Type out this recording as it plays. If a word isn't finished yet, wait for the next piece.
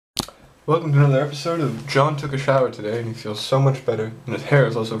Welcome to another episode of John Took a Shower Today and he feels so much better, and his hair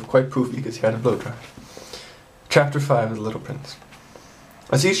is also quite poofy because he had a blow dry. Chapter 5 of The Little Prince.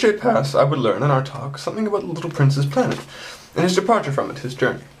 As each day passed, I would learn in our talk something about the Little Prince's planet and his departure from it, his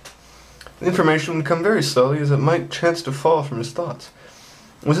journey. The information would come very slowly as it might chance to fall from his thoughts.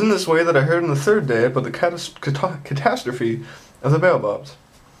 It was in this way that I heard on the third day about the catastrophe of the baobabs.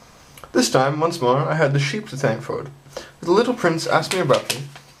 This time, once more, I had the sheep to thank for it. The Little Prince asked me abruptly,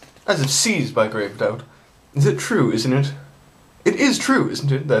 as if seized by grave doubt, "Is it true, isn't it? It is true,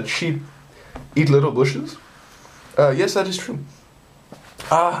 isn't it, that sheep eat little bushes?" Yes, that is true."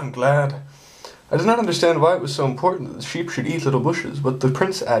 "Ah, I'm glad." I did not understand why it was so important that the sheep should eat little bushes, but the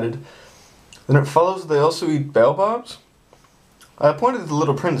prince added, "Then it follows that they also eat baobabs?" I pointed to the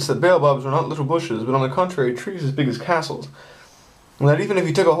little prince that baobabs were not little bushes, but on the contrary trees as big as castles, and that even if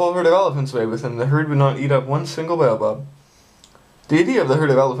he took a whole herd of elephants away with him, the herd would not eat up one single baobab. The idea of the herd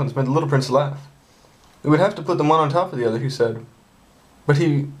of elephants made the little prince laugh. "We would have to put them one on top of the other," he said. But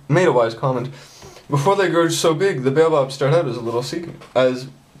he made a wise comment. "Before they grow so big, the baobabs start out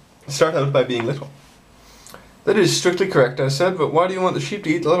by being little." "That is strictly correct," I said, "but why do you want the sheep to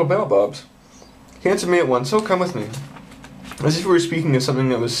eat the little baobabs?" He answered me at once, "Oh, come with me," as if we were speaking of something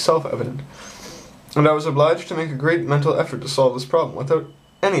that was self-evident, and I was obliged to make a great mental effort to solve this problem without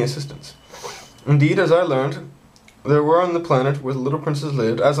any assistance. Indeed, as I learned, there were on the planet where the little princes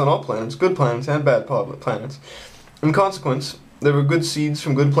lived, as on all planets, good planets and bad planets. In consequence, there were good seeds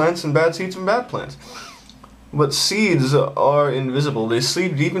from good plants and bad seeds from bad plants. But seeds are invisible. They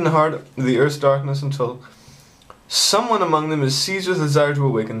sleep deep in the heart of the earth's darkness until someone among them is seized with a desire to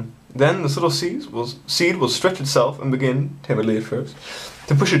awaken. Then this little seed will stretch itself and begin, timidly at first,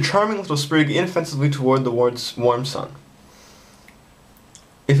 to push a charming little sprig inoffensively toward the warm sun.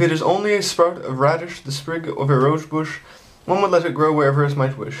 If it is only a sprout of radish, the sprig of a rose bush, one would let it grow wherever it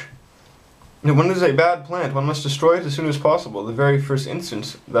might wish. And when it is a bad plant, one must destroy it as soon as possible, the very first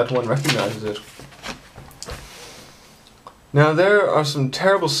instant that one recognizes it. Now there are some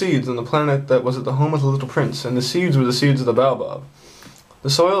terrible seeds on the planet that was at the home of the little prince, and the seeds were the seeds of the baobab. The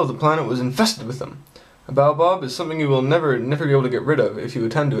soil of the planet was infested with them. A baobab is something you will never be able to get rid of if you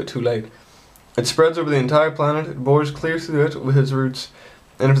attend to it too late. It spreads over the entire planet, it bores clear through it with its roots,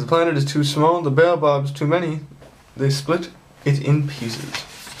 and if the planet is too small, the baobabs too many, they split it in pieces.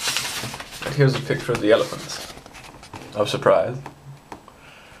 And here's a picture of the elephants. Of surprise.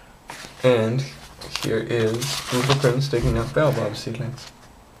 And here is the little prince digging up baobab seedlings.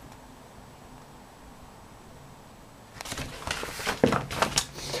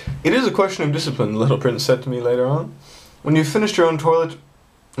 "It is a question of discipline," the little prince said to me later on. "When you've finished your own toilet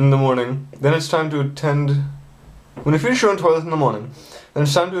in the morning, then it's time to attend to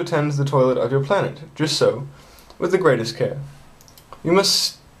the toilet of your planet, just so, with the greatest care. You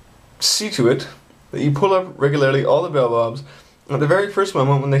must see to it that you pull up regularly all the baobabs at the very first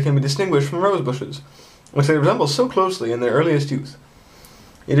moment when they can be distinguished from rose bushes, which they resemble so closely in their earliest youth.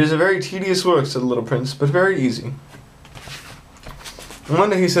 It is a very tedious work," said the little prince, "but very easy." And one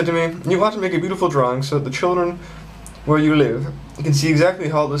day he said to me, "You ought to make a beautiful drawing so that the children where you live can see exactly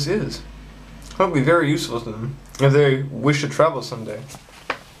how this is. It would be very useful to them if they wish to travel someday.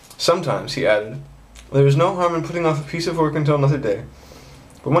 Sometimes," he added, "there is no harm in putting off a piece of work until another day.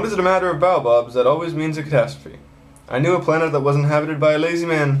 But when it is a matter of baobabs, that always means a catastrophe. I knew a planet that was inhabited by a lazy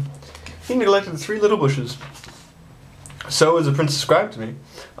man. He neglected 3 little bushes. So, as the prince described to me,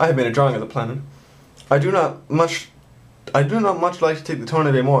 I have made a drawing of the planet. I do not much like to take the tone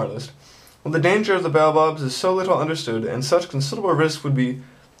of a moralist, but the danger of the baobabs is so little understood, and such considerable risk would be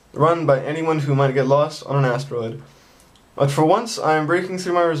run by anyone who might get lost on an asteroid. But for once I am breaking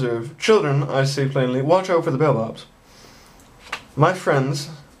through my reserve. Children, I say plainly, watch out for the baobabs. My friends,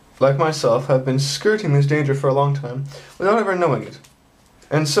 like myself, have been skirting this danger for a long time, without ever knowing it.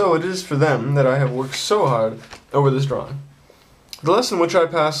 And so it is for them that I have worked so hard over this drawing. The lesson which I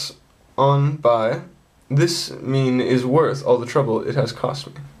pass on by this mean is worth all the trouble it has cost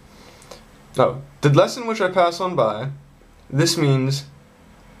me." No, the lesson which I pass on by this means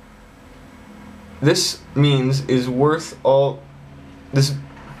is worth all this.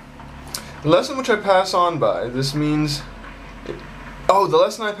 The lesson which I pass on by this means. Oh, the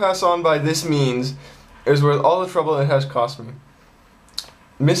lesson I pass on by this means is worth all the trouble it has cost me.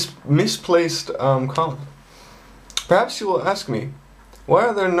 Misplaced comment. Perhaps you will ask me, why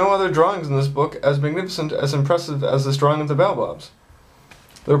are there no other drawings in this book as magnificent, as impressive as this drawing of the baobabs?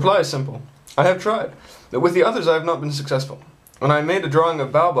 The reply is simple. I have tried, but with the others I have not been successful. When I made a drawing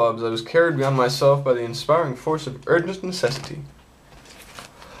of baobabs, I was carried beyond myself by the inspiring force of urgent necessity.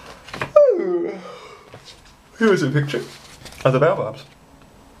 Here is a picture of the baobabs.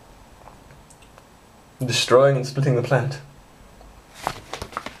 destroying and splitting the planet.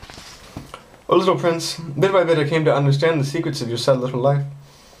 Oh, little prince, bit by bit I came to understand the secrets of your sad little life.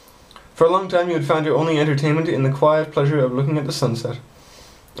 For a long time you had found your only entertainment in the quiet pleasure of looking at the sunset.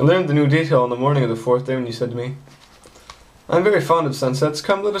 I learned the new detail on the morning of the 4th day when you said to me, "I am very fond of sunsets.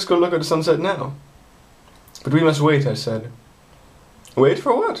 Come, let us go look at a sunset now." "But we must wait," I said. "Wait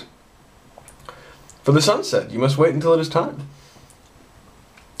for what?" "For the sunset. You must wait until it is time."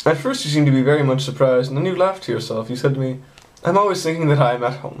 At first you seemed to be very much surprised, and then you laughed to yourself. You said to me, "I'm always thinking that I am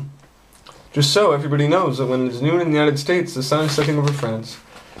at home." Just so, everybody knows that when it is noon in the United States, the sun is setting over France.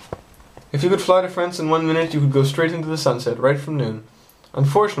 If you could fly to France in 1 minute, you could go straight into the sunset, right from noon.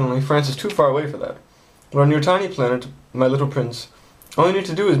 Unfortunately, France is too far away for that. But on your tiny planet, my little prince, all you need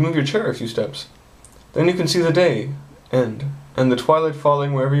to do is move your chair a few steps. Then you can see the day end, and the twilight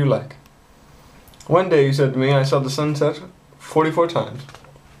falling wherever you like. One day, you said to me, I saw the sunset 44 times.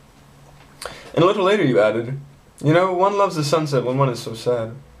 And a little later you added, "You know, one loves the sunset when one is so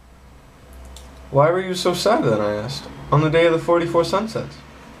sad." "Why were you so sad then?" I asked, "on the day of the 44 sunsets?"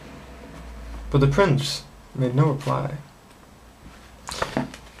 But the prince made no reply.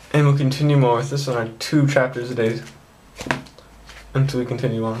 And we'll continue more with this on our 2 chapters a day until we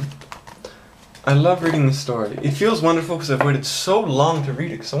continue on. I love reading this story. It feels wonderful because I've waited so long to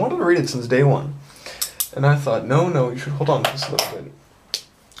read it, because I wanted to read it since day 1. And I thought, no, you should hold on to this a little bit.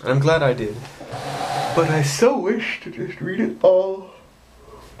 And I'm glad I did. But I so wish to just read it all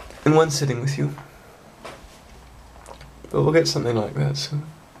in one sitting with you. But we'll get something like that soon.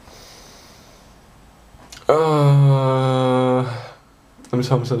 I'm just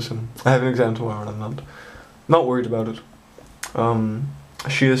home so soon. I have an exam tomorrow and I'm not worried about it.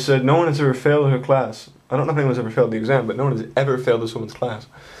 She has said no one has ever failed her class. I don't know if anyone's ever failed the exam, but no one has ever failed this woman's class.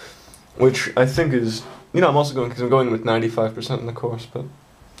 Which I think is, I'm also going because I'm going with 95% in the course, but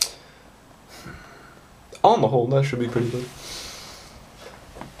on the whole, that should be pretty good.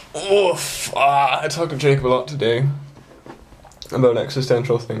 Oof! I talked to Jacob a lot today about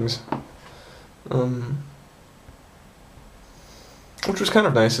existential things. Which was kind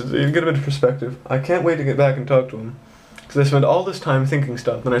of nice. You get a bit of perspective. I can't wait to get back and talk to him. Because I spend all this time thinking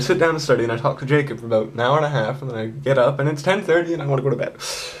stuff, then I sit down to study and I talk to Jacob for about an hour and a half, and then I get up and it's 10:30 and I want to go to bed.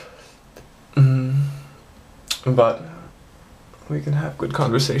 But we can have good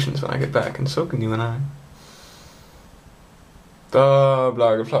conversations when I get back, and so can you and I.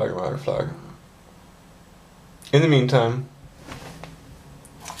 Blarga. In the meantime,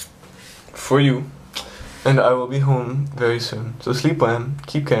 for you, and I will be home very soon. So sleep well,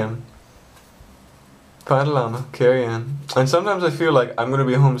 keep calm, find a llama, carry on. And sometimes I feel like I'm going to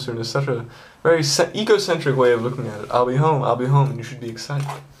be home soon. It's such a very egocentric way of looking at it. I'll be home, and you should be excited.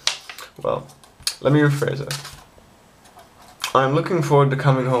 Well, let me rephrase it. I'm looking forward to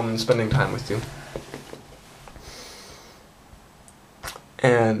coming home and spending time with you.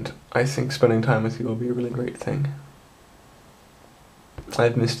 And I think spending time with you will be a really great thing.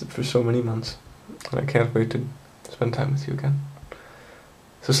 I've missed it for so many months, and I can't wait to spend time with you again.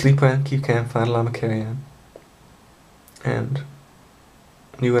 So sleep well, keep calm, find a llama, carry on. And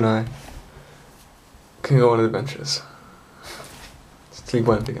you and I can go on adventures. Sleep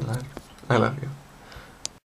well, big and loud. I love you.